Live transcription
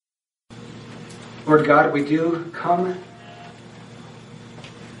Lord God, we do come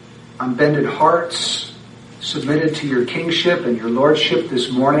on bended hearts, submitted to your kingship and your lordship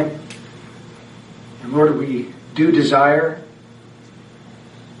this morning. And Lord, we do desire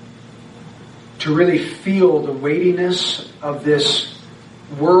to really feel the weightiness of this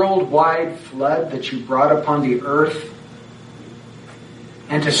worldwide flood that you brought upon the earth,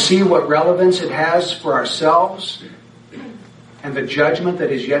 and to see what relevance it has for ourselves and the judgment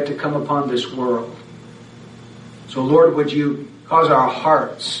that is yet to come upon this world. So Lord, would you cause our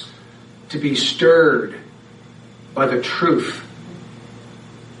hearts to be stirred by the truth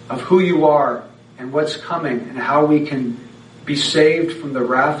of who you are and what's coming and how we can be saved from the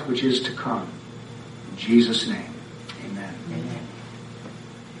wrath which is to come. In Jesus' name, amen. Amen.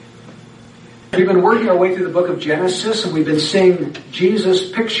 We've been working our way through the book of Genesis, and we've been seeing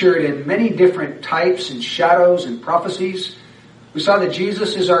Jesus pictured in many different types and shadows and prophecies. We saw that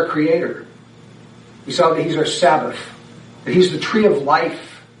Jesus is our creator. We saw that he's our Sabbath, that he's the tree of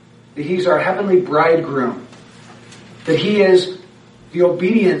life, that he's our heavenly bridegroom, that he is the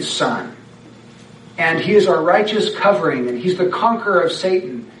obedient son, and he is our righteous covering, and he's the conqueror of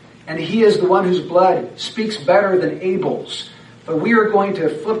Satan, and he is the one whose blood speaks better than Abel's. But we are going to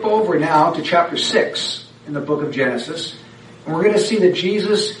flip over now to chapter 6 in the book of Genesis, and we're going to see that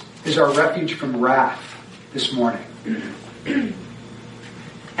Jesus is our refuge from wrath this morning.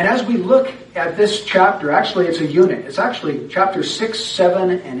 And as we look at this chapter, actually it's a unit. It's actually chapters 6,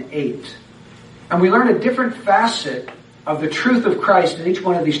 7, and 8. And we learn a different facet of the truth of Christ in each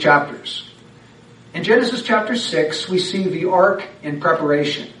one of these chapters. In Genesis chapter 6, we see the ark in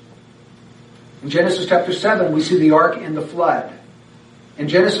preparation. In Genesis chapter 7, we see the ark in the flood. In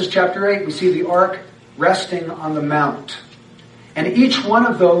Genesis chapter 8, we see the ark resting on the mount. And each one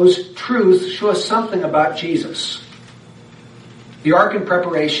of those truths show us something about Jesus. The ark in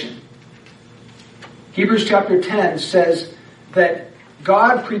preparation. Hebrews chapter 10 says that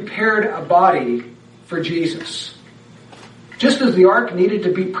God prepared a body for Jesus. Just as the ark needed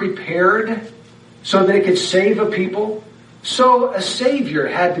to be prepared so that it could save a people, so a Savior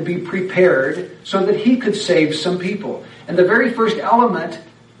had to be prepared so that he could save some people. And the very first element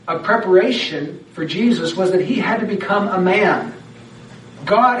of preparation for Jesus was that he had to become a man.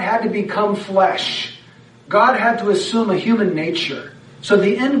 God had to become flesh. God had to assume a human nature. So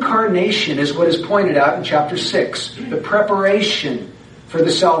the incarnation is what is pointed out in chapter 6, the preparation for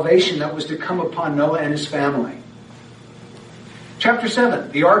the salvation that was to come upon Noah and his family. Chapter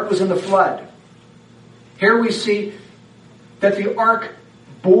 7, the ark was in the flood. Here we see that the ark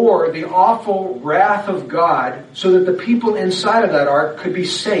bore the awful wrath of God so that the people inside of that ark could be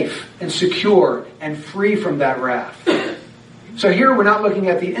safe and secure and free from that wrath. So here we're not looking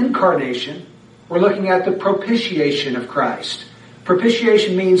at the incarnation, we're looking at the propitiation of Christ.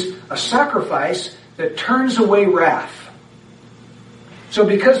 Propitiation means a sacrifice that turns away wrath. So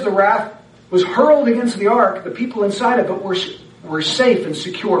because the wrath was hurled against the ark, the people inside of it were safe and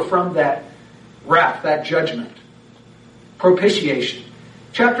secure from that wrath, that judgment. Propitiation.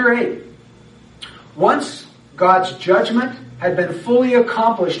 Chapter 8. Once God's judgment had been fully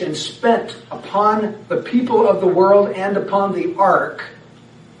accomplished and spent upon the people of the world and upon the ark,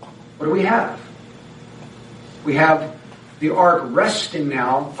 what do we have? We have the ark resting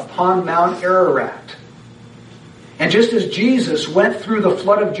now upon Mount Ararat. And just as Jesus went through the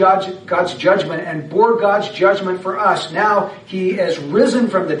flood of God's judgment and bore God's judgment for us, now he has risen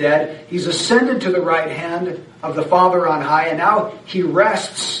from the dead. He's ascended to the right hand of the Father on high, and now he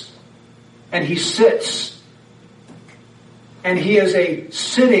rests and he sits. And he is a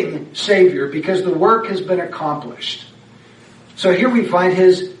sitting Savior because the work has been accomplished. So here we find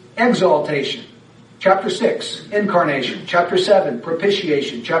his exaltation. Chapter 6, incarnation. Chapter 7,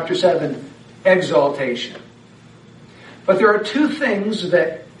 propitiation. Chapter 7, exaltation. But there are two things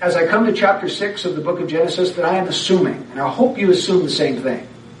that, as I come to chapter 6 of the book of Genesis, that I am assuming, and I hope you assume the same thing.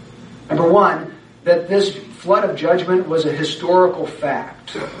 Number one, that this flood of judgment was a historical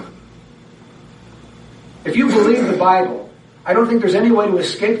fact. If you believe the Bible, I don't think there's any way to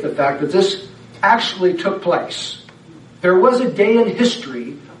escape the fact that this actually took place. There was a day in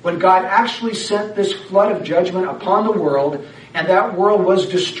history when God actually sent this flood of judgment upon the world, and that world was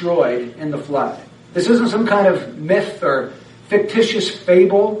destroyed in the flood. This isn't some kind of myth or fictitious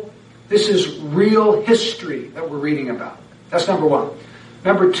fable. This is real history that we're reading about. That's number one.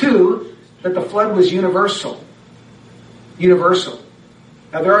 Number two, that the flood was universal. Universal.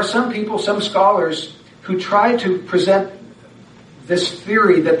 Now there are some people, some scholars, who try to present this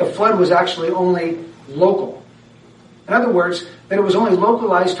theory that the flood was actually only local. In other words, that it was only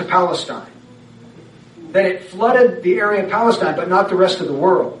localized to Palestine. That it flooded the area of Palestine, but not the rest of the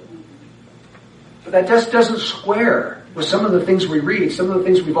world. But that just doesn't square with some of the things we read, some of the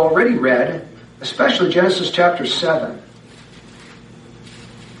things we've already read, especially Genesis chapter 7.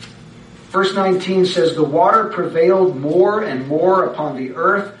 Verse 19 says, the water prevailed more and more upon the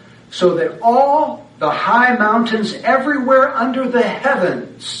earth, so that all the high mountains everywhere under the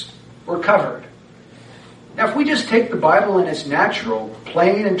heavens were covered. Now, if we just take the Bible in its natural,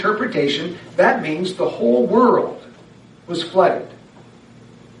 plain interpretation, that means the whole world was flooded.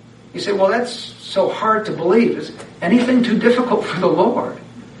 You say, well, that's so hard to believe. Is anything too difficult for the Lord?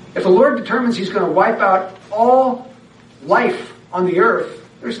 If the Lord determines He's going to wipe out all life on the earth,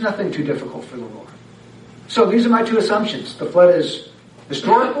 there's nothing too difficult for the Lord. So these are my two assumptions. The flood is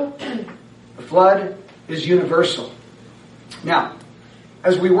historical. The flood is universal. Now,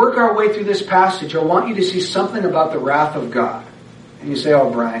 as we work our way through this passage, I want you to see something about the wrath of God. And you say,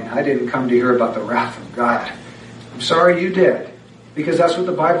 oh, Brian, I didn't come to hear about the wrath of God. I'm sorry you did, because that's what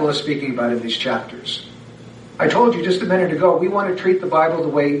the Bible is speaking about in these chapters. I told you just a minute ago, we want to treat the Bible the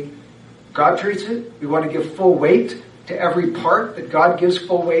way God treats it. We want to give full weight to every part that God gives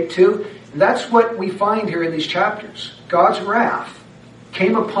full weight to. And that's what we find here in these chapters. God's wrath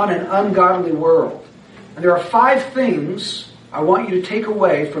came upon an ungodly world. And there are 5 things I want you to take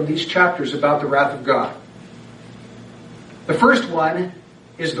away from these chapters about the wrath of God. The first one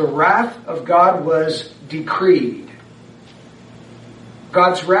is the wrath of God was decreed.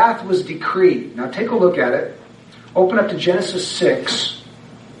 God's wrath was decreed. Now take a look at it. Open up to Genesis 6.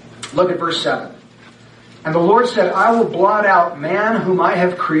 Look at verse 7. And the Lord said, I will blot out man whom I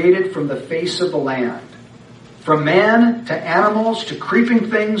have created from the face of the land, from man to animals to creeping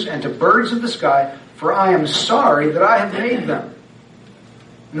things and to birds of the sky, for I am sorry that I have made them.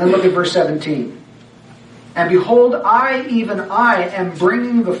 And then look at verse 17. And behold, I, even I, am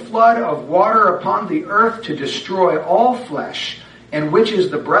bringing the flood of water upon the earth to destroy all flesh, in which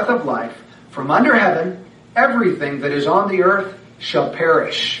is the breath of life. From under heaven, everything that is on the earth shall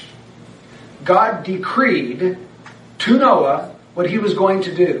perish. God decreed to Noah what he was going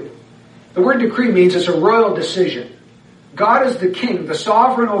to do. The word decree means it's a royal decision. God is the king, the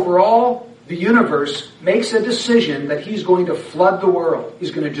sovereign over all the universe, makes a decision that He's going to flood the world.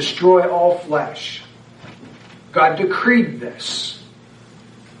 He's going to destroy all flesh. God decreed this.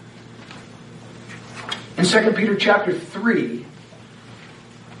 In 2 Peter chapter 3,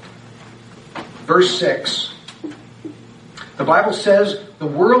 verse 6, the Bible says, the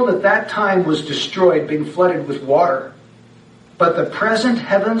world at that time was destroyed, being flooded with water. But the present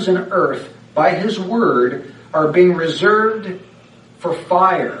heavens and earth, by His word, are being reserved for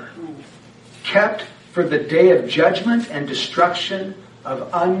fire, kept for the day of judgment and destruction of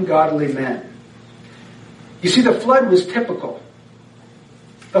ungodly men. You see, the flood was typical.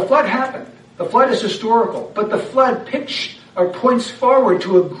 The flood happened. The flood is historical. But the flood points forward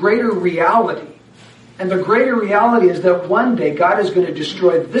to a greater reality. And the greater reality is that one day God is going to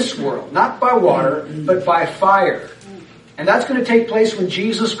destroy this world, not by water, but by fire. And that's going to take place when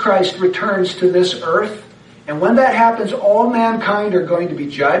Jesus Christ returns to this earth. And when that happens, all mankind are going to be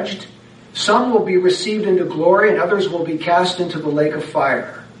judged. Some will be received into glory, and others will be cast into the lake of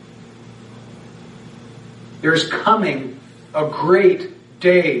fire. There's coming a great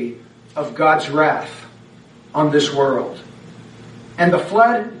day of God's wrath on this world. And the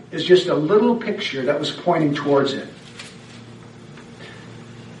flood is just a little picture that was pointing towards it.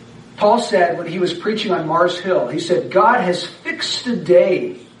 Paul said when he was preaching on Mars Hill, he said, God has fixed a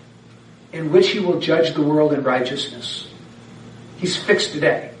day in which He will judge the world in righteousness. He's fixed a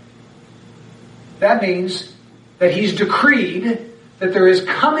day. That means that He's decreed that there is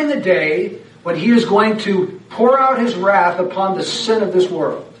coming a day when He is going to pour out His wrath upon the sin of this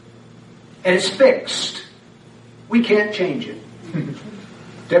world. And it's fixed. We can't change it.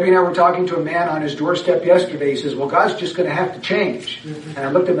 Debbie and I were talking to a man on his doorstep yesterday. He says, well, God's just going to have to change. And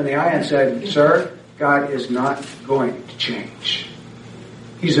I looked him in the eye and said, sir, God is not going to change.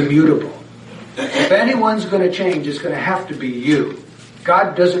 He's immutable. If anyone's going to change, it's going to have to be you.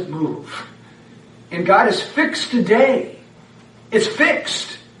 God doesn't move. And God has fixed a day. It's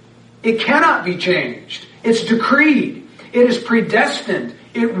fixed. It cannot be changed. It's decreed. It is predestined.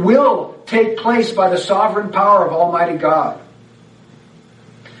 It will take place by the sovereign power of Almighty God.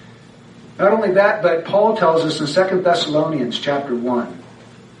 Not only that, but Paul tells us in 2 Thessalonians chapter 1,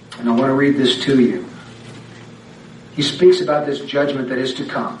 and I want to read this to you. He speaks about this judgment that is to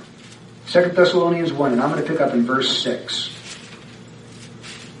come. 2 Thessalonians 1, and I'm going to pick up in verse 6.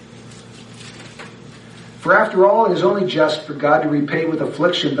 For after all, it is only just for God to repay with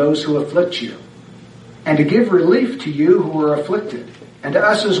affliction those who afflict you, and to give relief to you who are afflicted, and to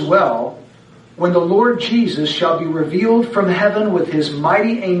us as well, when the Lord Jesus shall be revealed from heaven with his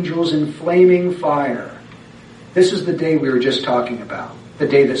mighty angels in flaming fire. This is the day we were just talking about, the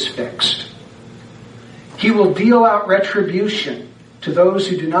day that's fixed. He will deal out retribution to those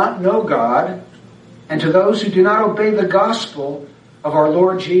who do not know God and to those who do not obey the gospel of our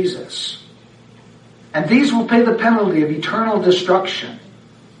Lord Jesus. And these will pay the penalty of eternal destruction,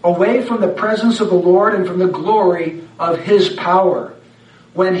 away from the presence of the Lord and from the glory of his power,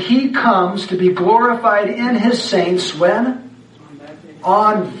 when he comes to be glorified in his saints. When?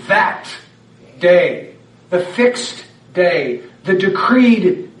 On that day. The fixed day. The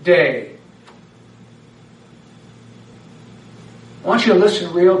decreed day. I want you to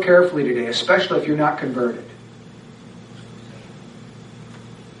listen real carefully today, especially if you're not converted.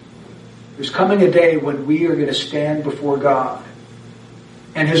 There's coming a day when we are going to stand before God.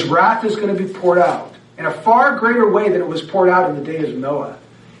 And his wrath is going to be poured out in a far greater way than it was poured out in the day of Noah.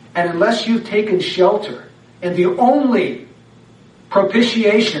 And unless you've taken shelter in the only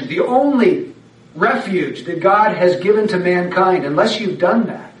propitiation, the only refuge that God has given to mankind, unless you've done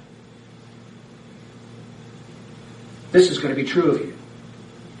that, this is going to be true of you.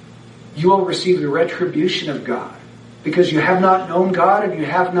 You will receive the retribution of God because you have not known God and you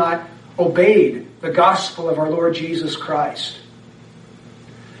have not obeyed the gospel of our Lord Jesus Christ.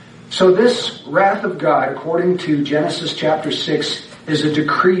 So this wrath of God, according to Genesis chapter 6, is a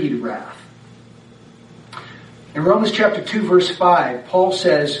decreed wrath. In Romans chapter 2, verse 5, Paul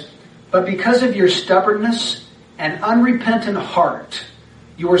says, "But because of your stubbornness and unrepentant heart,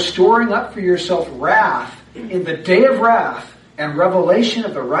 you are storing up for yourself wrath in the day of wrath and revelation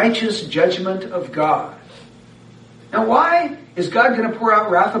of the righteous judgment of God." Now why is God going to pour out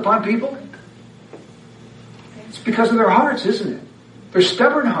wrath upon people? It's because of their hearts, isn't it? They're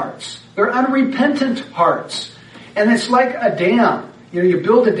stubborn hearts. They're unrepentant hearts. And it's like a dam. You know, you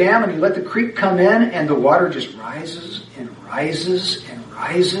build a dam and you let the creek come in and the water just rises and rises and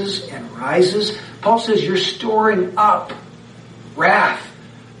rises and rises. Paul says you're storing up wrath.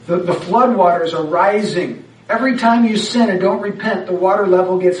 The flood waters are rising. Every time you sin and don't repent, the water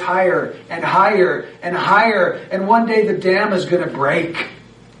level gets higher and higher and higher. And one day the dam is going to break.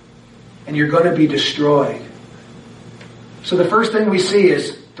 And you're going to be destroyed. So the first thing we see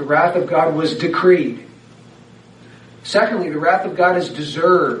is the wrath of God was decreed. Secondly, the wrath of God is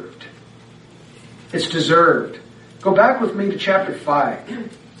deserved. It's deserved. Go back with me to chapter 5.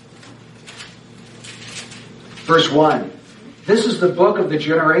 Verse 1. This is the book of the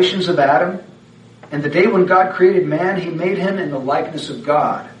generations of Adam. And the day when God created man, he made him in the likeness of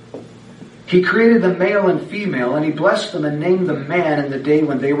God. He created them male and female, and he blessed them and named them man in the day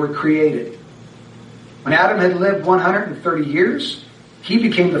when they were created. When Adam had lived 130 years, he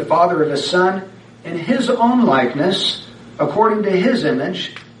became the father of a son in his own likeness, according to his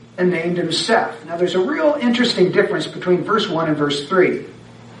image, and named him Seth. Now there's a real interesting difference between verse 1 and verse 3.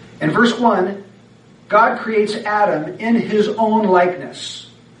 In verse 1, God creates Adam in his own likeness.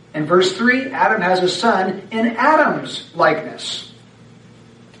 In verse 3, Adam has a son in Adam's likeness.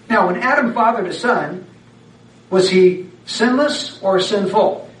 Now, when Adam fathered a son, was he sinless or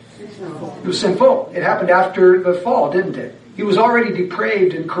sinful? He was sinful. It happened after the fall, didn't it? He was already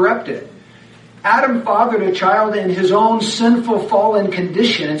depraved and corrupted. Adam fathered a child in his own sinful, fallen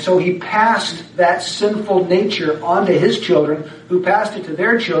condition, and so he passed that sinful nature onto his children, who passed it to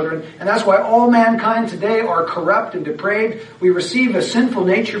their children, and that's why all mankind today are corrupt and depraved. We receive a sinful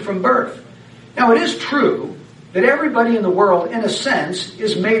nature from birth. Now, it is true that everybody in the world, in a sense,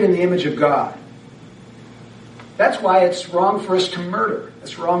 is made in the image of God. That's why it's wrong for us to murder.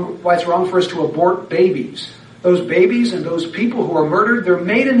 That's why it's wrong for us to abort babies. Those babies and those people who are murdered, they're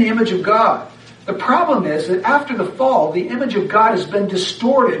made in the image of God. The problem is that after the fall, the image of God has been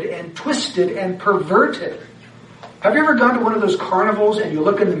distorted and twisted and perverted. Have you ever gone to one of those carnivals and you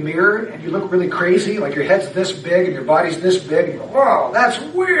look in the mirror and you look really crazy, like your head's this big and your body's this big, and you go, "Whoa, that's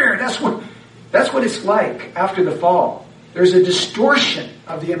weird." That's what it's like after the fall. There's a distortion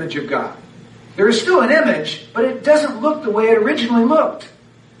of the image of God. There is still an image, but it doesn't look the way it originally looked.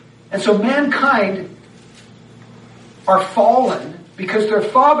 And so mankind are fallen because their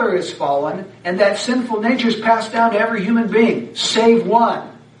father is fallen, and that sinful nature is passed down to every human being, save one,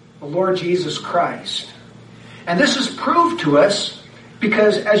 the Lord Jesus Christ. And this is proved to us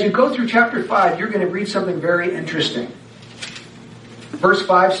because as you go through chapter 5, you're going to read something very interesting. Verse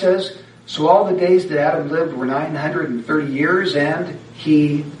 5 says, "So all the days that Adam lived were 930 years, and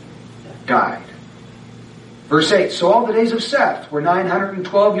he died." Verse 8, "So all the days of Seth were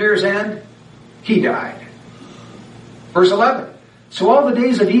 912 years, and he died." Verse 11, "So all the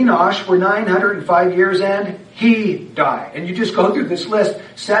days of Enosh were 905 years, and he died. And you just go through this list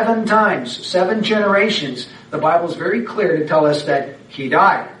 7 times, 7 generations. The Bible is very clear to tell us that he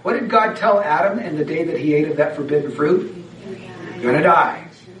died. What did God tell Adam in the day that he ate of that forbidden fruit? You're going to die.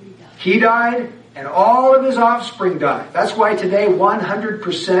 He died, and all of his offspring died. That's why today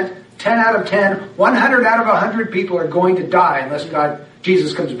 100%, 10 out of 10, 100 out of 100 people are going to die unless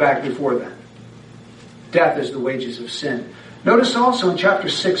Jesus comes back before them. Death is the wages of sin. Notice also in chapter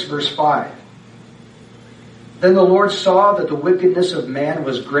 6, verse 5. Then the Lord saw that the wickedness of man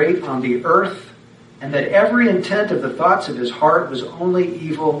was great on the earth, and that every intent of the thoughts of his heart was only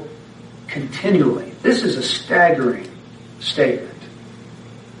evil continually. This is a staggering statement.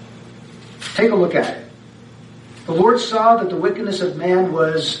 Take a look at it. The Lord saw that the wickedness of man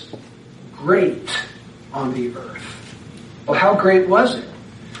was great on the earth. Well, how great was it?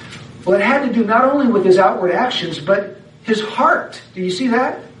 Well, it had to do not only with his outward actions, but his heart. Do you see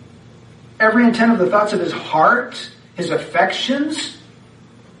that? Every intent of the thoughts of his heart, his affections,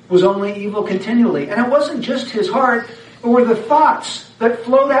 was only evil continually. And it wasn't just his heart, it were the thoughts that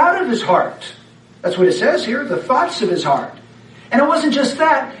flowed out of his heart. That's what it says here, the thoughts of his heart. And it wasn't just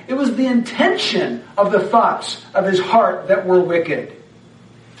that, it was the intention of the thoughts of his heart that were wicked.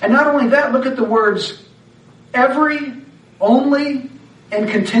 And not only that, look at the words, every, only, and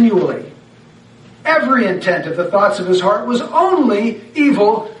continually. Every intent of the thoughts of his heart was only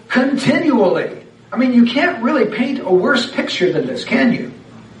evil continually. I mean, you can't really paint a worse picture than this, can you?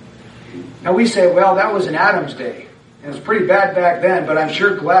 Now we say, well, that was in Adam's day. And it was pretty bad back then, but I'm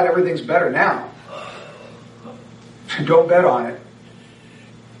sure glad everything's better now. Don't bet on it.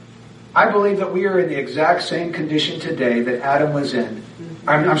 I believe that we are in the exact same condition today that Adam was in.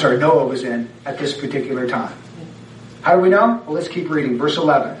 Noah was in at this particular time. How do we know? Well, let's keep reading. Verse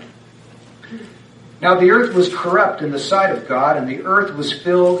 11. Now the earth was corrupt in the sight of God, and the earth was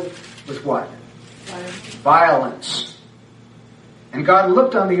filled with what? Violence. And God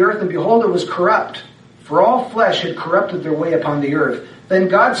looked on the earth, and behold, it was corrupt, for all flesh had corrupted their way upon the earth. Then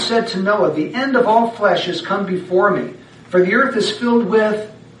God said to Noah, the end of all flesh has come before me, for the earth is filled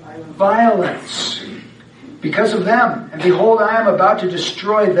with violence because of them. And behold, I am about to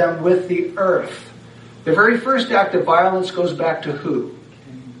destroy them with the earth. The very first act of violence goes back to who?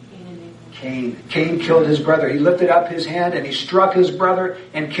 Cain. Cain killed his brother. He lifted up his hand and he struck his brother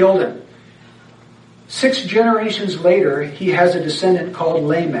and killed him. 6 generations later, he has a descendant called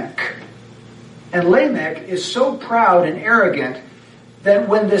Lamech. And Lamech is so proud and arrogant that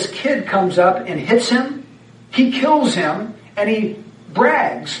when this kid comes up and hits him, he kills him, and he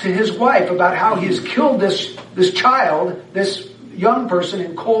brags to his wife about how he's killed this child, this young person,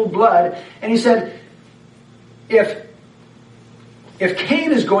 in cold blood. And he said, if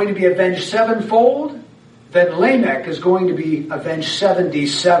Cain is going to be avenged 7-fold, then Lamech is going to be avenged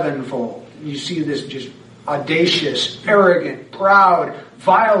 77-fold. You see this just audacious, arrogant, proud,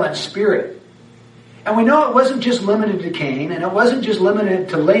 violent spirit. And we know it wasn't just limited to Cain, and it wasn't just limited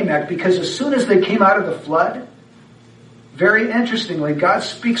to Lamech, because as soon as they came out of the flood, very interestingly, God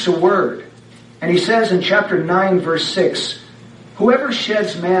speaks a word. And he says in chapter 9, verse 6, whoever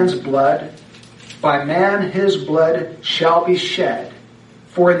sheds man's blood, by man his blood shall be shed.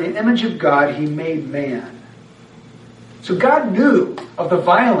 For in the image of God he made man. So God knew of the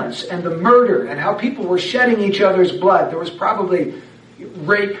violence and the murder and how people were shedding each other's blood. There was probably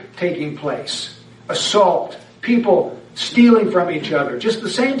rape taking place, assault, people stealing from each other, just the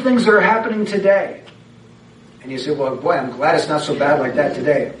same things that are happening today. And you say, well, boy, I'm glad it's not so bad like that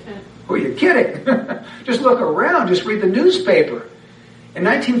today. Who are you kidding? Just look around, just read the newspaper. In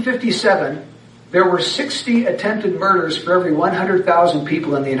 1957, there were 60 attempted murders for every 100,000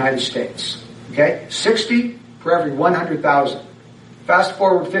 people in the United States. Okay? 60 for every 100,000. Fast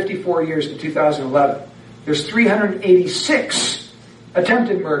forward 54 years to 2011. There's 386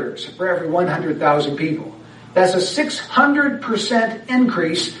 attempted murders for every 100,000 people. That's a 600%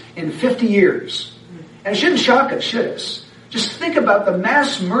 increase in 50 years. And it shouldn't shock us, should it? Just think about the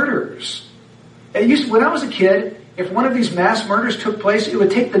mass murders. When I was a kid, if one of these mass murders took place, it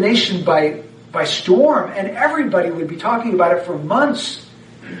would take the nation by storm, and everybody would be talking about it for months.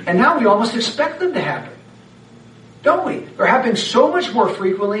 And now we almost expect them to happen. Don't we? They're happening so much more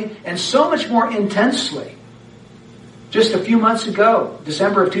frequently and so much more intensely. Just a few months ago,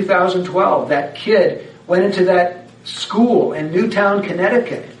 December of 2012, that kid went into that school in Newtown,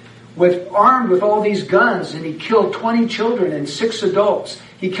 Connecticut, armed with all these guns, and he killed 20 children and 6 adults.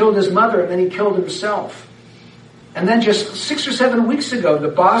 He killed his mother, and then he killed himself. And then just 6 or 7 weeks ago, the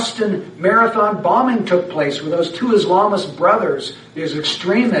Boston Marathon bombing took place, where those 2 Islamist brothers, these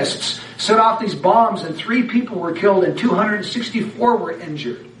extremists, set off these bombs, and 3 people were killed and 264 were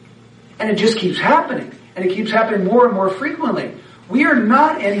injured. And it just keeps happening. and it keeps happening more and more frequently. We are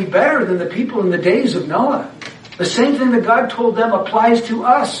not any better than the people in the days of Noah. The same thing that God told them applies to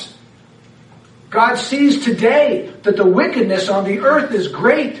us. God sees today that the wickedness on the earth is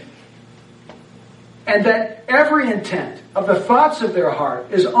great, and that every intent of the thoughts of their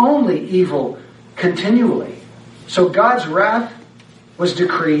heart is only evil continually. So God's wrath was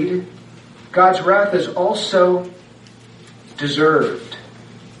decreed. God's wrath is also deserved.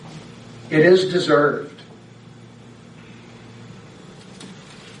 It is deserved.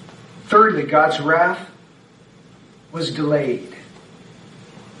 Thirdly, God's wrath was delayed.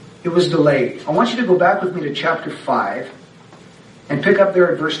 It was delayed. I want you to go back with me to chapter 5 and pick up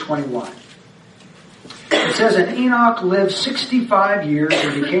there at verse 21. It says, and Enoch lived 65 years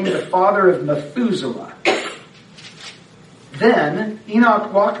and became the father of Methuselah. Then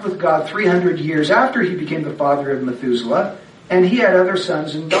Enoch walked with God 300 years after he became the father of Methuselah, and he had other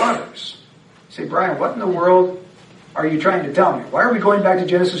sons and daughters. You say, Brian, what in the world are you trying to tell me? Why are we going back to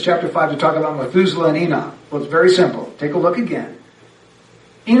Genesis chapter 5 to talk about Methuselah and Enoch? Well, it's very simple. Take a look again.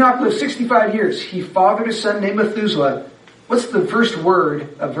 Enoch lived 65 years. He fathered a son named Methuselah. What's the first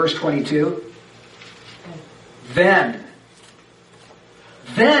word of verse 22? Then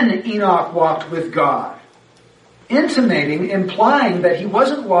Enoch walked with God, implying that he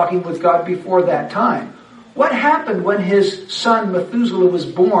wasn't walking with God before that time. What happened when his son Methuselah was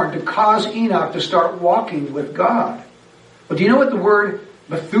born to cause Enoch to start walking with God? Well, do you know what the word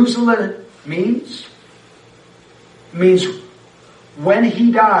Methuselah means? It means when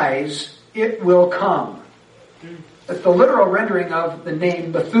he dies, it will come. That's the literal rendering of the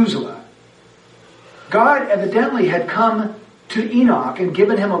name Methuselah. God evidently had come to Enoch and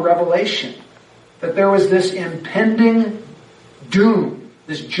given him a revelation that there was this impending doom,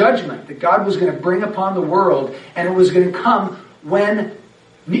 this judgment that God was going to bring upon the world, and it was going to come when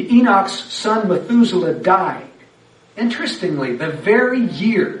Enoch's son Methuselah died. Interestingly, the very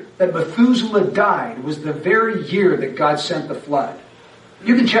year that Methuselah died was the very year that God sent the flood.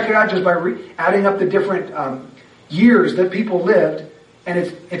 You can check it out just by adding up the different years that people lived, and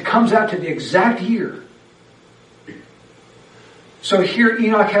it comes out to the exact year. So here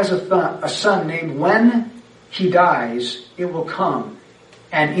Enoch has a son named when he dies, it will come.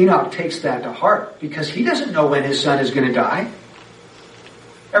 And Enoch takes that to heart because he doesn't know when his son is going to die.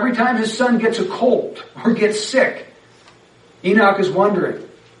 Every time his son gets a cold or gets sick, Enoch is wondering,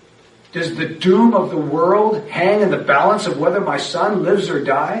 does the doom of the world hang in the balance of whether my son lives or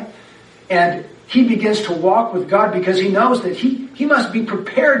die? And he begins to walk with God because he knows that he must be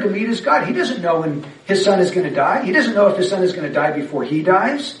prepared to meet his God. He doesn't know when his son is going to die. He doesn't know if his son is going to die before he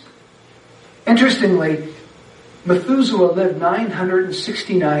dies. Interestingly, Methuselah lived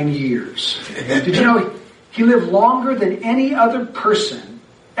 969 years. Did you know he lived longer than any other person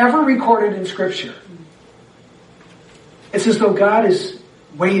ever recorded in Scripture? It's as though God is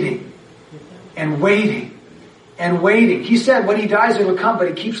waiting and waiting and waiting. He said when he dies it will come, but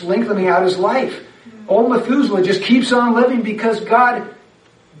he keeps lengthening out his life. Old Methuselah just keeps on living because God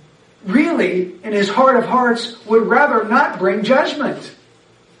really, in his heart of hearts, would rather not bring judgment.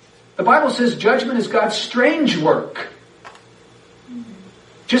 The Bible says judgment is God's strange work.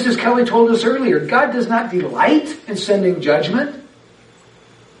 Just as Kelly told us earlier, God does not delight in sending judgment.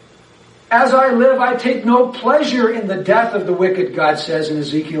 As I live, I take no pleasure in the death of the wicked, God says in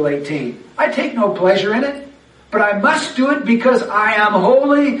Ezekiel 18. I take no pleasure in it, but I must do it because I am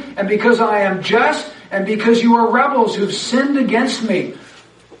holy and because I am just and because you are rebels who've sinned against me.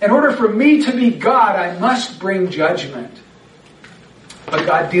 In order for me to be God, I must bring judgment. But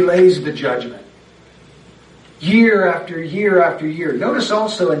God delays the judgment. Year after year after year. Notice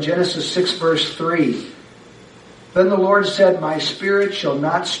also in Genesis 6 verse 3, then the Lord said, my spirit shall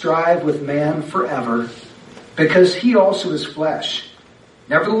not strive with man forever, because he also is flesh.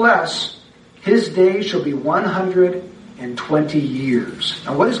 Nevertheless, his days shall be 120 years.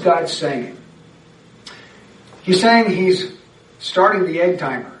 Now what is God saying? He's saying he's starting the egg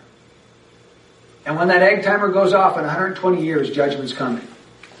timer. And when that egg timer goes off in 120 years, judgment's coming.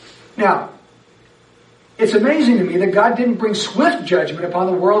 Now, it's amazing to me that God didn't bring swift judgment upon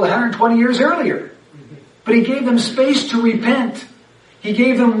the world 120 years earlier. But he gave them space to repent. He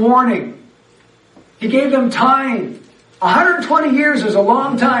gave them warning. He gave them time. 120 years is a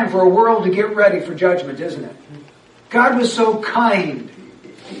long time for a world to get ready for judgment, isn't it? God was so kind.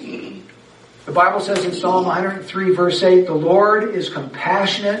 The Bible says in Psalm 103 verse 8, the Lord is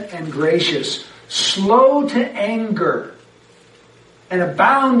compassionate and gracious, slow to anger, and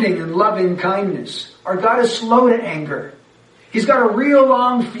abounding in loving kindness. Our God is slow to anger. He's got a real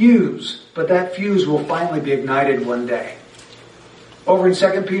long fuse, but that fuse will finally be ignited one day. Over in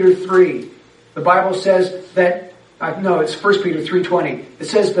 2 Peter 3, The Bible says that, no, it's 1 Peter 3:20. It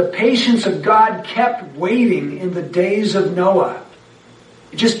says the patience of God kept waiting in the days of Noah.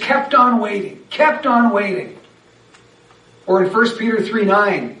 It just kept on waiting, kept on waiting. Or in 1 Peter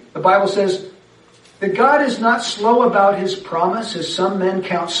 3:9, the Bible says that God is not slow about his promise, as some men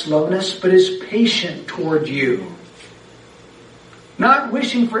count slowness, but is patient toward you, not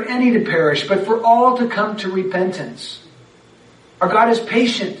wishing for any to perish, but for all to come to repentance. Our God is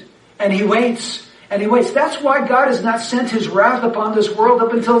patient, and he waits, and he waits. That's why God has not sent his wrath upon this world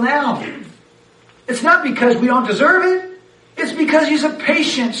up until now. It's not because we don't deserve it. It's because he's a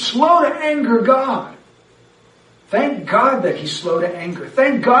patient, slow to anger God. Thank God that he's slow to anger.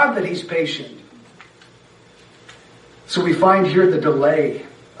 Thank God that he's patient. So we find here the delay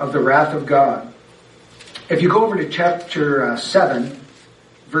of the wrath of God. If you go over to chapter 7,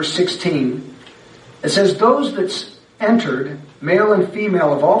 verse 16, it says, those that entered, male and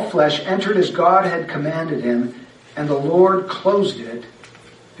female of all flesh, entered as God had commanded him, and the Lord closed it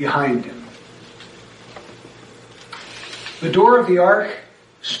behind him. The door of the ark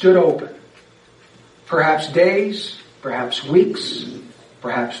stood open. Perhaps days, perhaps weeks,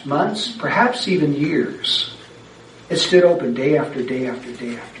 perhaps months, perhaps even years. It stood open day after day after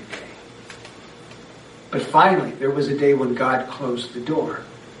day after day. But finally, there was a day when God closed the door.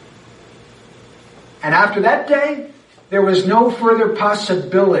 And after that day, there was no further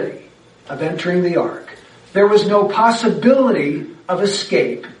possibility of entering the ark. There was no possibility of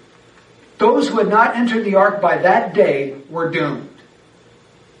escape. Those who had not entered the ark by that day were doomed.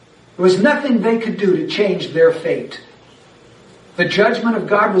 There was nothing they could do to change their fate. The judgment of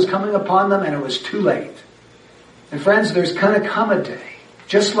God was coming upon them, and it was too late. And friends, there's going to come a day,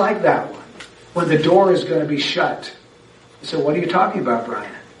 just like that one, when the door is going to be shut. So what are you talking about,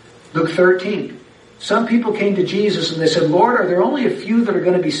 Brian? Luke 13. Some people came to Jesus and they said, Lord, are there only a few that are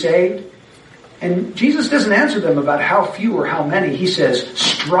going to be saved? And Jesus doesn't answer them about how few or how many. He says,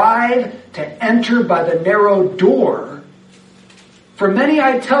 strive to enter by the narrow door. For many,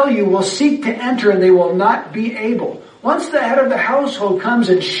 I tell you, will seek to enter and they will not be able. Once the head of the household comes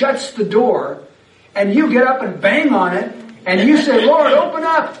and shuts the door, and you get up and bang on it, and you say, Lord, open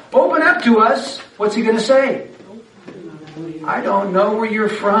up to us, what's he going to say? I don't know where you're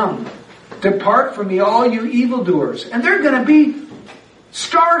from. Depart from me, all you evildoers. And they're going to be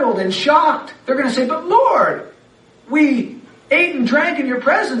startled and shocked. They're going to say, but Lord, we ate and drank in your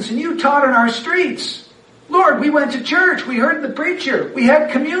presence, and you taught on our streets. Lord, we went to church. We heard the preacher. We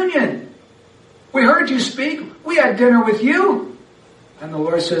had communion. We heard you speak. We had dinner with you. And the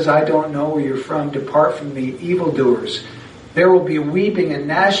Lord says, I don't know where you're from. Depart from me, evildoers. There will be weeping and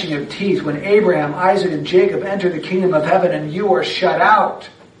gnashing of teeth when Abraham, Isaac, and Jacob enter the kingdom of heaven and you are shut out.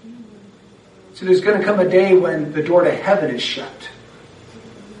 So there's going to come a day when the door to heaven is shut.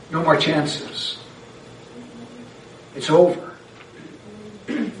 No more chances. It's over.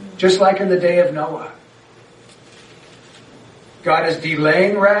 Just like in the day of Noah. God is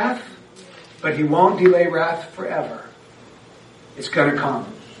delaying wrath, but he won't delay wrath forever. It's going to come.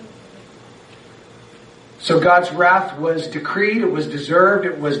 So God's wrath was decreed, it was deserved,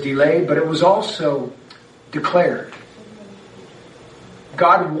 it was delayed, but it was also declared.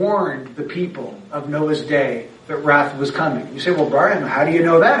 God warned the people of Noah's day that wrath was coming. You say, well, Brian, how do you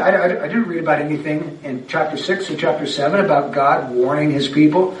know that? I didn't read about anything in chapter 6 or chapter 7 about God warning his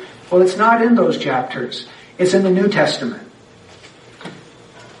people. Well, it's not in those chapters. It's in the New Testament.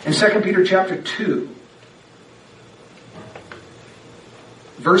 In 2 Peter chapter 2,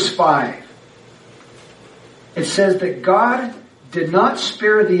 verse 5, it says that God did not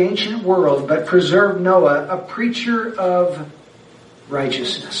spare the ancient world, but preserved Noah, a preacher of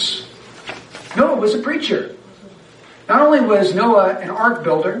righteousness. Noah was a preacher. Not only was Noah an ark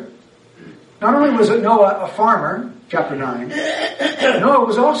builder, not only was Noah a farmer, chapter 9, Noah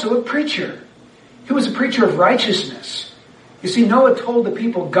was also a preacher. He was a preacher of righteousness. You see, Noah told the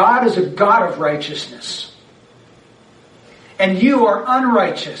people, God is a God of righteousness. And you are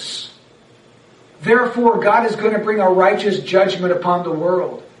unrighteous. Therefore, God is going to bring a righteous judgment upon the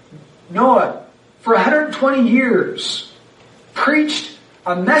world. Noah, for 120 years, preached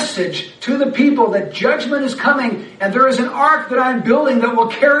a message to the people that judgment is coming and there is an ark that I'm building that will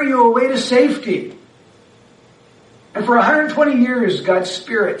carry you away to safety. And for 120 years, God's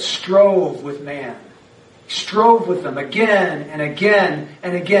Spirit strove with man. He strove with them again and again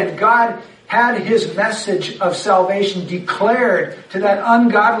and again. God had his message of salvation declared to that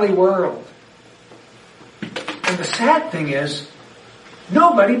ungodly world. And the sad thing is,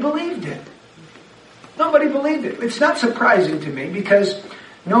 nobody believed it. Nobody believed it. It's not surprising to me because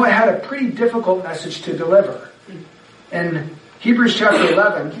Noah had a pretty difficult message to deliver. In Hebrews chapter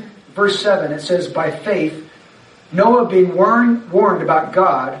 11, verse 7, it says, by faith, Noah being warned about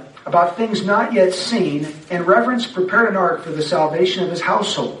God, about things not yet seen, in reverence prepared an ark for the salvation of his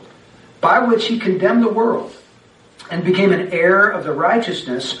household, by which he condemned the world, and became an heir of the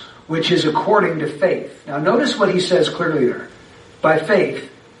righteousness which is according to faith. Now notice what he says clearly there. By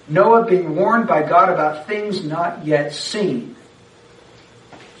faith, Noah being warned by God about things not yet seen.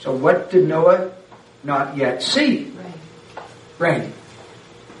 So what did Noah not yet see? Rain.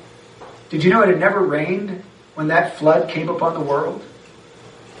 Did you know it had never rained when that flood came upon the world?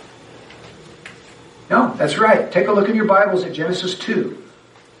 No, that's right. Take a look in your Bibles at Genesis 2.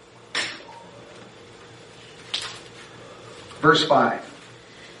 Verse 5.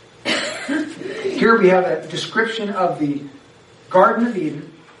 Here we have a description of the Garden of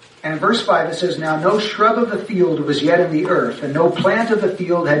Eden. And in verse 5 it says, now no shrub of the field was yet in the earth, and no plant of the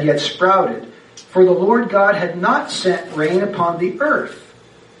field had yet sprouted, for the Lord God had not sent rain upon the earth,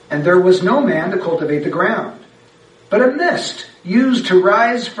 and there was no man to cultivate the ground. But a mist used to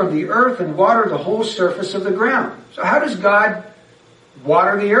rise from the earth and water the whole surface of the ground. So how does God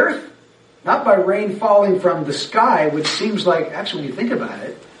water the earth? Not by rain falling from the sky, which seems like, actually when you think about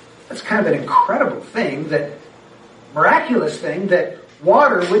it, that's kind of an incredible thing, that miraculous thing, that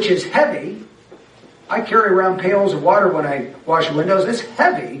water, which is heavy, I carry around pails of water when I wash windows, it's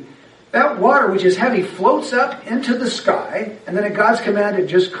heavy. That water, which is heavy, floats up into the sky, and then at God's command it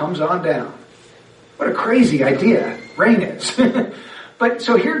just comes on down. What a crazy idea rain is. But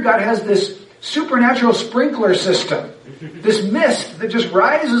so here God has this supernatural sprinkler system, this mist that just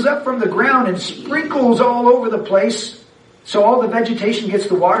rises up from the ground and sprinkles all over the place, so all the vegetation gets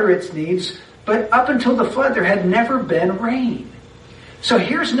the water it needs. But up until the flood, there had never been rain. So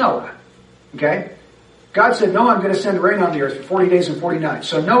here's Noah, okay? God said, Noah, I'm going to send rain on the earth for 40 days and 40 nights.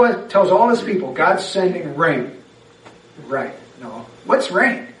 So Noah tells all his people, God's sending rain. Right, Noah. What's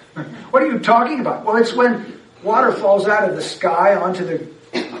rain? What are you talking about? Well, it's when water falls out of the sky onto the...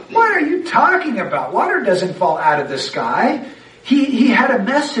 What are you talking about? Water doesn't fall out of the sky. He had a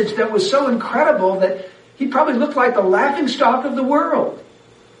message that was so incredible that he probably looked like the laughingstock of the world.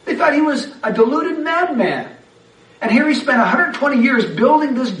 They thought he was a deluded madman. And here he spent 120 years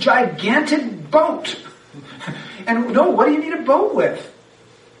building this gigantic boat. And no, what do you need a boat with?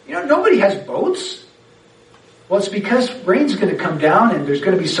 You know, nobody has boats. Well, it's because rain's going to come down and there's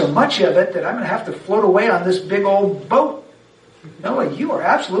going to be so much of it that I'm going to have to float away on this big old boat. Noah, you are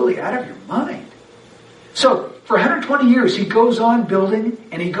absolutely out of your mind. So, for 120 years, he goes on building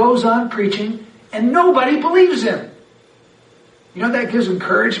and he goes on preaching and nobody believes him. You know, that gives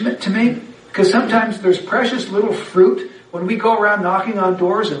encouragement to me. Because sometimes there's precious little fruit when we go around knocking on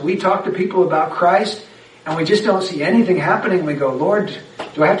doors and we talk to people about Christ and we just don't see anything happening. We go, Lord,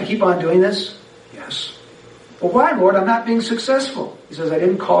 do I have to keep on doing this? Yes. Well, why, Lord? I'm not being successful. He says, I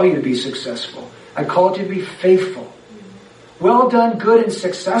didn't call you to be successful. I called you to be faithful. Well done, good and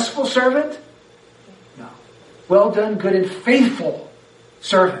successful servant? No. Well done, good and faithful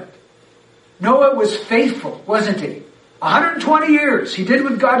servant. Noah was faithful, wasn't he? 120 years. He did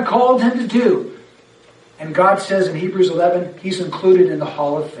what God called him to do. And God says in Hebrews 11, he's included in the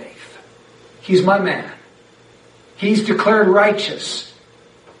hall of faith. He's my man. He's declared righteous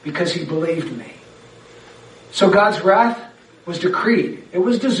because he believed me. So God's wrath was decreed. It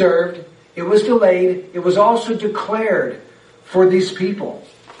was deserved. It was delayed. It was also declared for these people.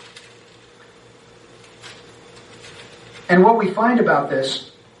 And what we find about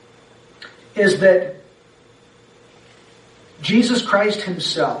this is that Jesus Christ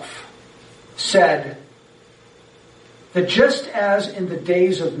himself said that just as in the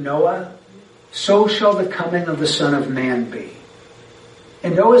days of Noah, so shall the coming of the Son of Man be.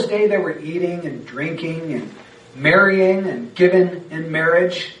 In Noah's day they were eating and drinking and marrying and given in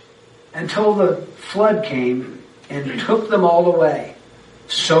marriage until the flood came and took them all away.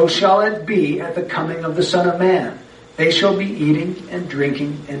 So shall it be at the coming of the Son of Man. They shall be eating and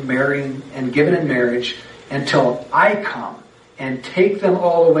drinking and marrying and given in marriage until I come and take them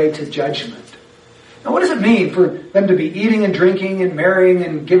all away to judgment. Now what does it mean for them to be eating and drinking and marrying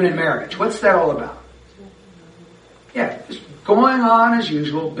and given in marriage? What's that all about? Yeah, just going on as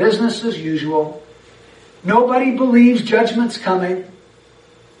usual, business as usual. Nobody believes judgment's coming.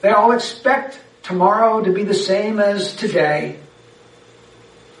 They all expect tomorrow to be the same as today.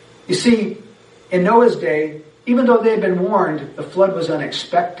 You see, in Noah's day, even though they had been warned, the flood was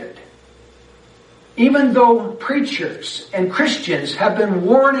unexpected. Even though preachers and Christians have been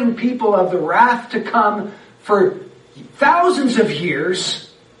warning people of the wrath to come for thousands of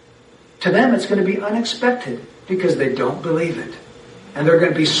years, to them it's going to be unexpected because they don't believe it. And they're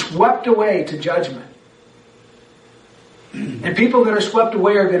going to be swept away to judgment. And people that are swept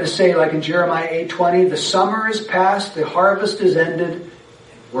away are going to say, like in Jeremiah 8:20, the summer is past, the harvest is ended,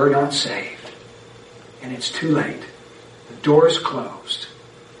 we're not saved. And it's too late. The door's closed.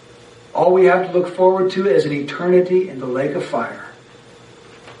 All we have to look forward to is an eternity in the lake of fire,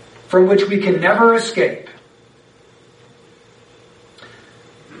 from which we can never escape.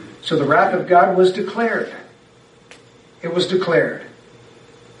 So the wrath of God was declared. It was declared.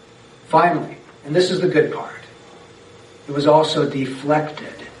 Finally, and this is the good part, it was also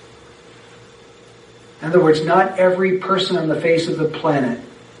deflected. In other words, not every person on the face of the planet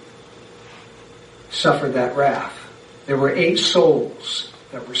suffered that wrath. There were 8 souls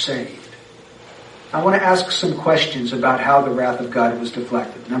that were saved. I want to ask some questions about how the wrath of God was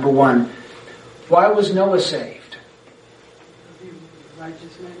deflected. Number 1, why was Noah saved? He was a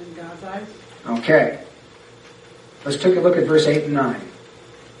righteous man in God's eyes. Okay. Let's take a look at verse 8 and 9.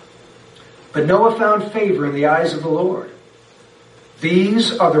 But Noah found favor in the eyes of the Lord.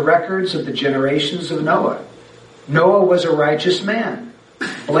 These are the records of the generations of Noah. Noah was a righteous man,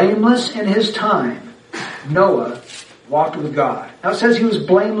 blameless in his time. Noah walked with God. Now it says he was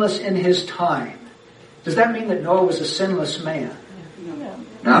blameless in his time. Does that mean that Noah was a sinless man?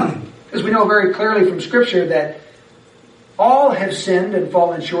 No. Because we know very clearly from Scripture that all have sinned and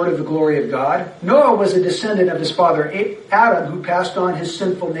fallen short of the glory of God. Noah was a descendant of his father Adam, who passed on his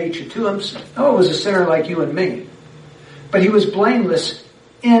sinful nature to him. Noah was a sinner like you and me. But he was blameless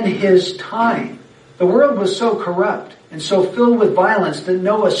in his time. The world was so corrupt and so filled with violence that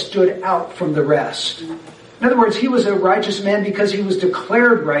Noah stood out from the rest. In other words, he was a righteous man because he was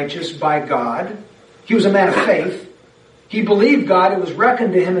declared righteous by God. He was a man of faith. He believed God. It was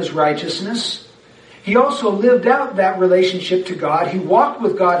reckoned to him as righteousness. He also lived out that relationship to God. He walked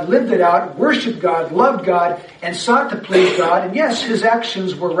with God, lived it out, worshiped God, loved God, and sought to please God. And yes, his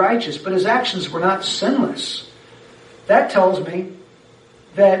actions were righteous, but his actions were not sinless. That tells me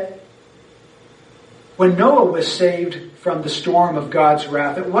that when Noah was saved from the storm of God's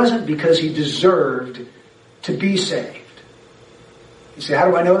wrath, it wasn't because he deserved to be saved. You say, how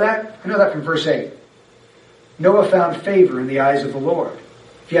do I know that? I know that from verse 8. Noah found favor in the eyes of the Lord.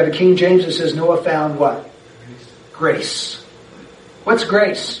 If you have a King James, it says Noah found what? Grace. What's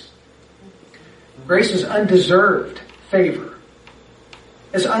grace? Grace is undeserved favor.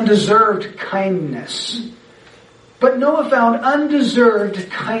 It's undeserved kindness. But Noah found undeserved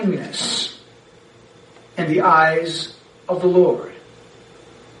kindness in the eyes of the Lord.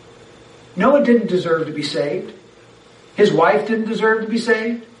 Noah didn't deserve to be saved. His wife didn't deserve to be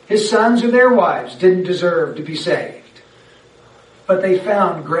saved. His sons or their wives didn't deserve to be saved. But they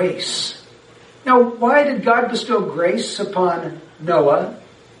found grace. Now, why did God bestow grace upon Noah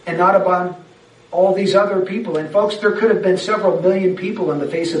and not upon all these other people? And folks, there could have been several million people on the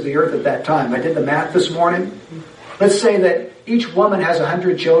face of the earth at that time. I did the math this morning. Let's say that each woman has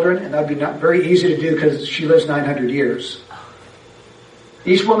 100 children, and that would be not very easy to do because she lives 900 years.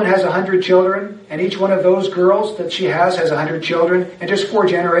 Each woman has 100 children, and each one of those girls that she has 100 children. And just 4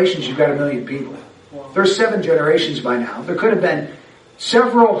 generations, you've got 1 million people. There's 7 generations by now. There could have been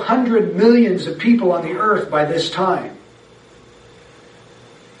several hundred millions of people on the earth by this time.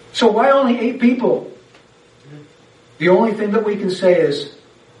 So why only 8 people? The only thing that we can say is,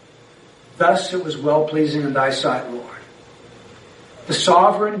 thus it was well-pleasing in thy sight, Lord. The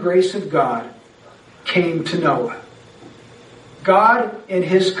sovereign grace of God came to Noah. God, in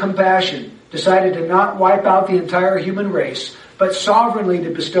his compassion, decided to not wipe out the entire human race, but sovereignly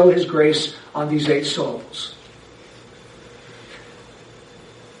to bestow his grace on these 8 souls.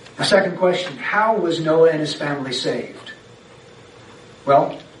 A second question, how was Noah and his family saved?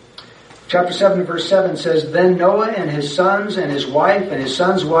 Well, chapter 7 verse 7 says, Then Noah and his sons and his wife and his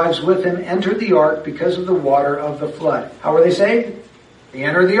sons' wives with him entered the ark because of the water of the flood. How were they saved? They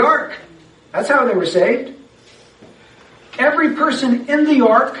entered the ark. That's how they were saved. Every person in the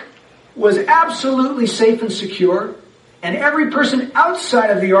ark was absolutely safe and secure, and every person outside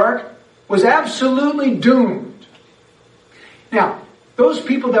of the ark was absolutely doomed. Now, those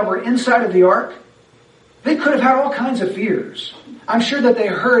people that were inside of the ark, they could have had all kinds of fears. I'm sure that they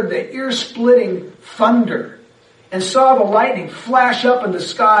heard the ear-splitting thunder and saw the lightning flash up in the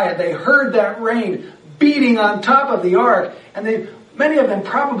sky, and they heard that rain beating on top of the ark, and many of them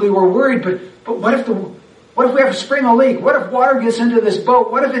probably were worried, but what if we have to spring a leak? What if water gets into this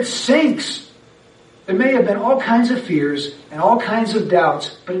boat? What if it sinks? There may have been all kinds of fears and all kinds of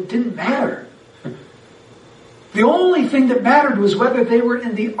doubts, but it didn't matter. The only thing that mattered was whether they were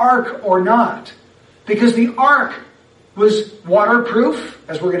in the ark or not. Because the ark was waterproof,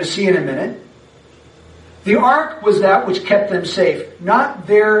 as we're going to see in a minute. The ark was that which kept them safe, not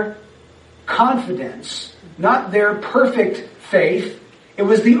their confidence, not their perfect faith. It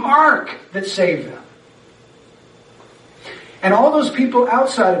was the ark that saved them. And all those people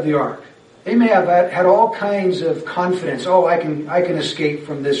outside of the ark, they may have had all kinds of confidence. Oh, I can escape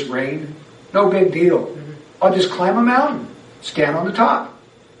from this rain. No big deal. I'll just climb a mountain, stand on the top.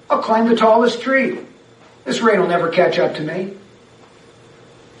 I'll climb the tallest tree. This rain will never catch up to me.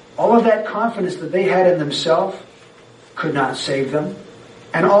 All of that confidence that they had in themselves could not save them.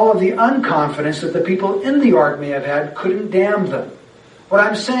 And all of the unconfidence that the people in the ark may have had couldn't damn them. What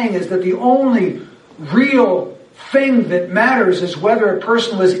I'm saying is that the only real thing that matters is whether a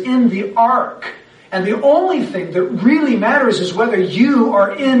person was in the ark. And the only thing that really matters is whether you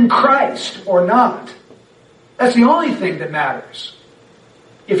are in Christ or not. That's the only thing that matters.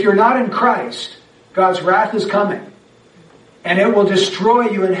 If you're not in Christ, God's wrath is coming. And it will destroy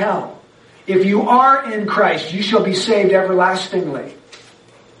you in hell. If you are in Christ, you shall be saved everlastingly.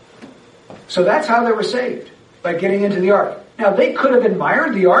 So that's how they were saved, by getting into the ark. Now, they could have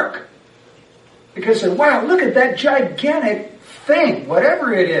admired the ark, because they said, wow, look at that gigantic thing,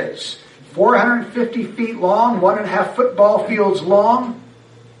 whatever it is. 450 feet long, 1.5 football fields long,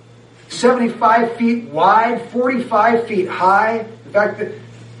 75 feet wide, 45 feet high. In fact, that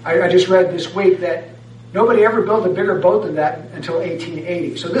I just read this week that nobody ever built a bigger boat than that until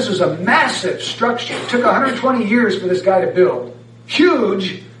 1880. So this was a massive structure. It took 120 years for this guy to build.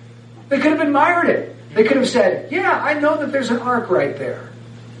 Huge. They could have admired it. They could have said, yeah, I know that there's an ark right there.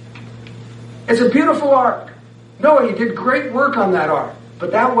 It's a beautiful ark. Noah, you did great work on that ark.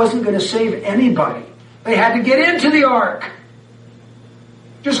 But that wasn't going to save anybody. They had to get into the ark.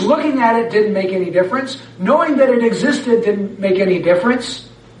 Just looking at it didn't make any difference. Knowing that it existed didn't make any difference.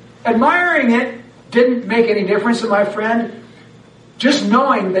 Admiring it didn't make any difference. And my friend, just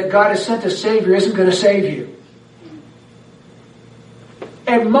knowing that God has sent a Savior isn't going to save you.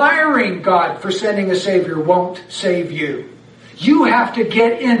 Admiring God for sending a Savior won't save you. You have to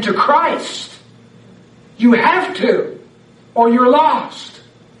get into Christ. You have to, or you're lost.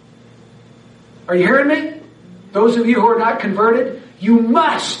 Are you hearing me? Those of you who are not converted, you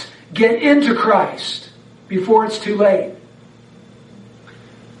must get into Christ before it's too late.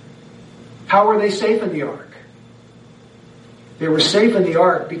 How were they safe in the ark? They were safe in the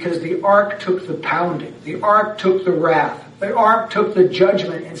ark because the ark took the pounding. The ark took the wrath. The ark took the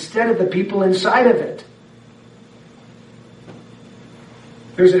judgment instead of the people inside of it.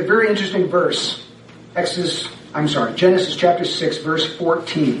 There's a very interesting verse. Genesis chapter 6, verse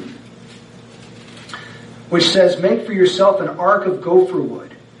 14. Which says, make for yourself an ark of gopher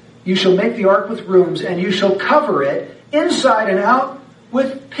wood. You shall make the ark with rooms, and you shall cover it inside and out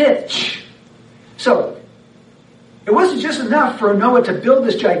with pitch. So, it wasn't just enough for Noah to build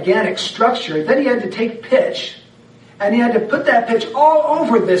this gigantic structure. Then he had to take pitch, and he had to put that pitch all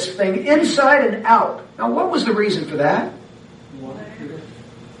over this thing, inside and out. Now, what was the reason for that? Waterproof.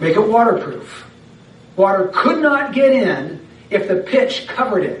 Make it waterproof. Water could not get in if the pitch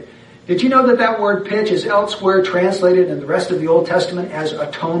covered it. Did you know that that word pitch is elsewhere translated in the rest of the Old Testament as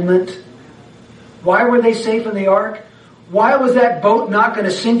atonement? Why were they safe in the ark? Why was that boat not going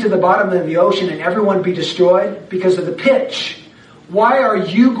to sink to the bottom of the ocean and everyone be destroyed? Because of the pitch. Why are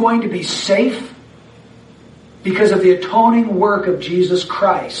you going to be safe? Because of the atoning work of Jesus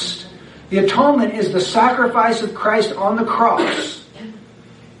Christ. The atonement is the sacrifice of Christ on the cross.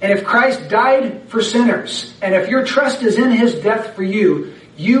 And if Christ died for sinners, and if your trust is in His death for you,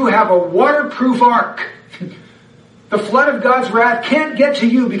 you have a waterproof ark. The flood of God's wrath can't get to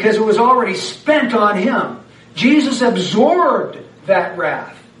you because it was already spent on Him. Jesus absorbed that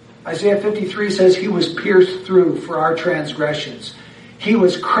wrath. Isaiah 53 says He was pierced through for our transgressions. He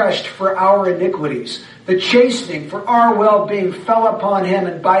was crushed for our iniquities. The chastening for our well-being fell upon Him,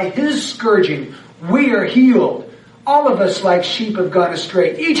 and by His scourging we are healed. All of us like sheep have gone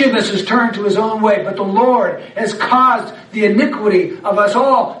astray. Each of us has turned to his own way, but the Lord has caused the iniquity of us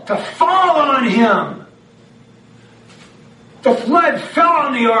all to fall on Him. The flood fell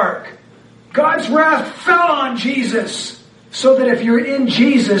on the ark. God's wrath fell on Jesus, so that if you're in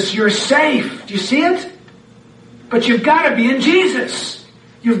Jesus, you're safe. Do you see it? But you've got to be in Jesus.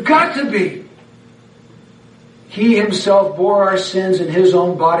 You've got to be. He Himself bore our sins in His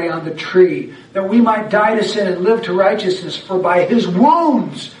own body on the tree, that we might die to sin and live to righteousness. For by His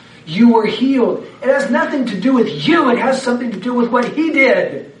wounds you were healed. It has nothing to do with you. It has something to do with what He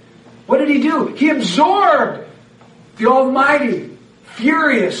did. What did He do? He absorbed the almighty,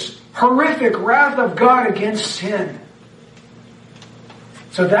 furious, horrific wrath of God against sin.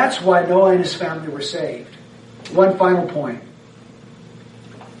 So that's why Noah and his family were saved. One final point.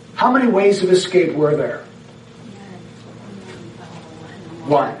 How many ways of escape were there?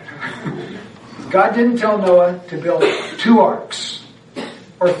 One. God didn't tell Noah to build 2 arks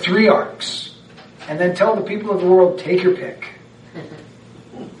or 3 arks, and then tell the people of the world, take your pick.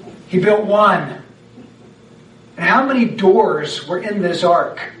 He built one. And how many doors were in this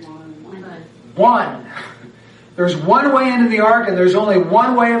ark? One. There's one way into the ark, and there's only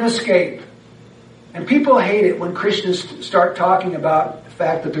one way of escape. And people hate it when Christians start talking about the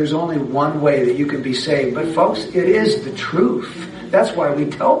fact that there's only one way that you can be saved. But folks, it is the truth. That's why we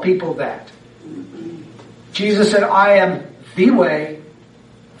tell people that. Jesus said, I am the way,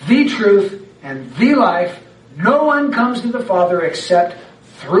 the truth, and the life. No one comes to the Father except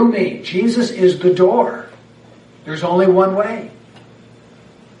through me. Jesus is the door. There's only one way.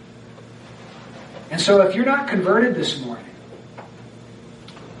 And so if you're not converted this morning,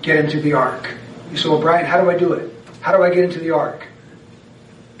 get into the ark. You say, well, Brian, how do I do it? How do I get into the ark?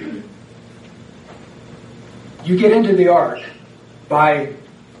 You get into the ark by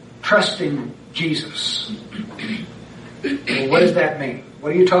trusting Jesus. Well, what does that mean?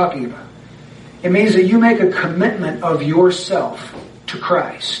 What are you talking about? It means that you make a commitment of yourself to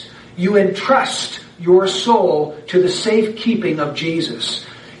Christ. You entrust your soul to the safekeeping of Jesus.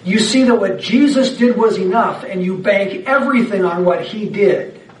 You see that what Jesus did was enough, and you bank everything on what He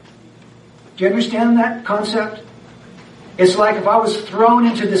did. Do you understand that concept? It's like if I was thrown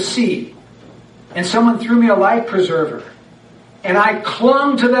into the sea, and someone threw me a life preserver, and I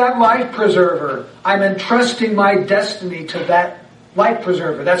clung to that life preserver. I'm entrusting my destiny to that life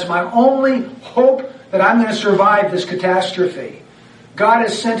preserver. That's my only hope that I'm going to survive this catastrophe. God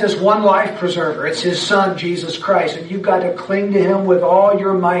has sent us one life preserver. It's His Son, Jesus Christ. And you've got to cling to Him with all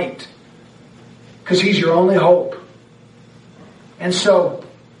your might, because He's your only hope. And so,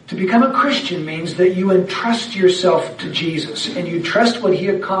 to become a Christian means that you entrust yourself to Jesus, and you trust what He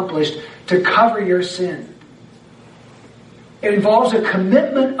accomplished to cover your sin. It involves a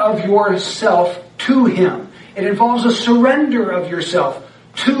commitment of yourself to Him. It involves a surrender of yourself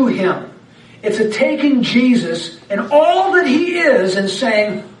to Him. It's a taking Jesus and all that He is and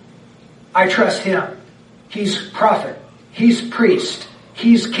saying, I trust Him. He's prophet. He's priest.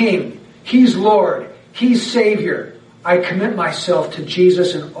 He's king. He's Lord. He's Savior. I commit myself to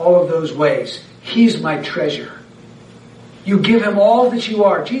Jesus in all of those ways. He's my treasure. You give Him all that you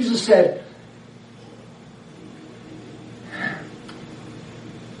are. Jesus said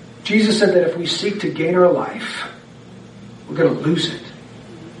that if we seek to gain our life, we're going to lose it.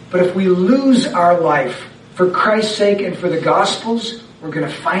 But if we lose our life for Christ's sake and for the gospel's, we're going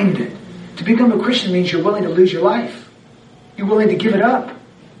to find it. To become a Christian means you're willing to lose your life. You're willing to give it up.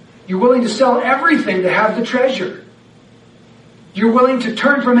 You're willing to sell everything to have the treasure. You're willing to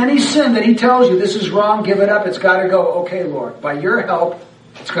turn from any sin that He tells you, this is wrong, give it up, it's got to go. Okay, Lord, by your help,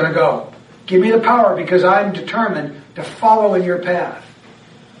 it's going to go. Give me the power because I'm determined to follow in your path.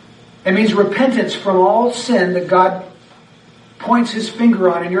 It means repentance from all sin that God points His finger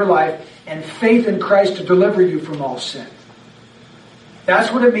on in your life, and faith in Christ to deliver you from all sin.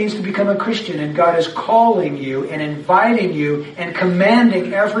 That's what it means to become a Christian, and God is calling you and inviting you and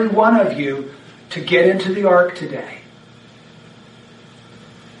commanding every one of you to get into the ark today.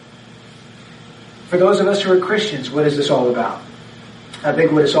 For those of us who are Christians, what is this all about? I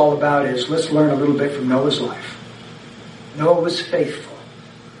think what it's all about is, let's learn a little bit from Noah's life. Noah was faithful.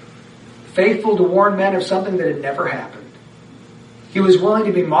 Faithful to warn men of something that had never happened. He was willing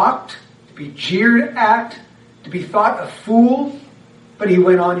to be mocked, to be jeered at, to be thought a fool. But he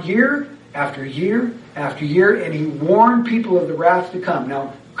went on year after year after year, and he warned people of the wrath to come.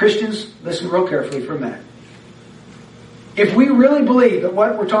 Now, Christians, listen real carefully for a minute. If we really believe that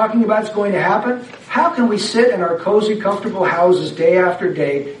what we're talking about is going to happen, how can we sit in our cozy, comfortable houses day after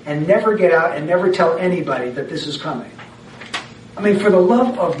day and never get out and never tell anybody that this is coming? I mean, for the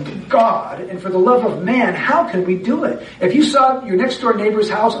love of God and for the love of man, how can we do it? If you saw your next door neighbor's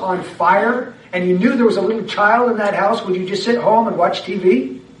house on fire and you knew there was a little child in that house, would you just sit home and watch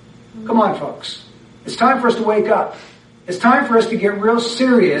TV? Come on, folks. It's time for us to wake up. It's time for us to get real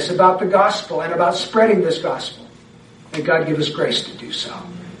serious about the gospel and about spreading this gospel. May God give us grace to do so,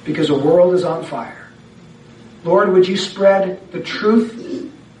 because the world is on fire. Lord, would you spread the truth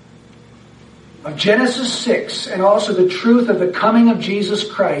of Genesis 6 and also the truth of the coming of Jesus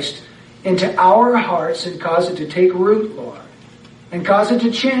Christ into our hearts and cause it to take root, Lord, and cause it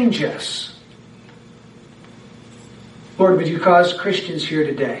to change us. Lord, would you cause Christians here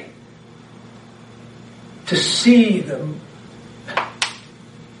today to see the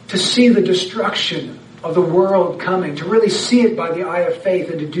destruction of the world coming, to really see it by the eye of faith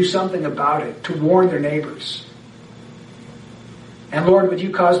and to do something about it, to warn their neighbors. And Lord, would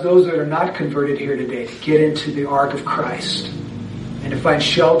you cause those that are not converted here today to get into the ark of Christ and to find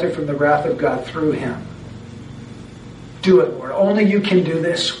shelter from the wrath of God through Him. Do it, Lord. Only you can do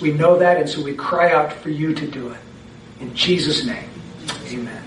this. We know that, and so we cry out for you to do it. In Jesus' name, amen.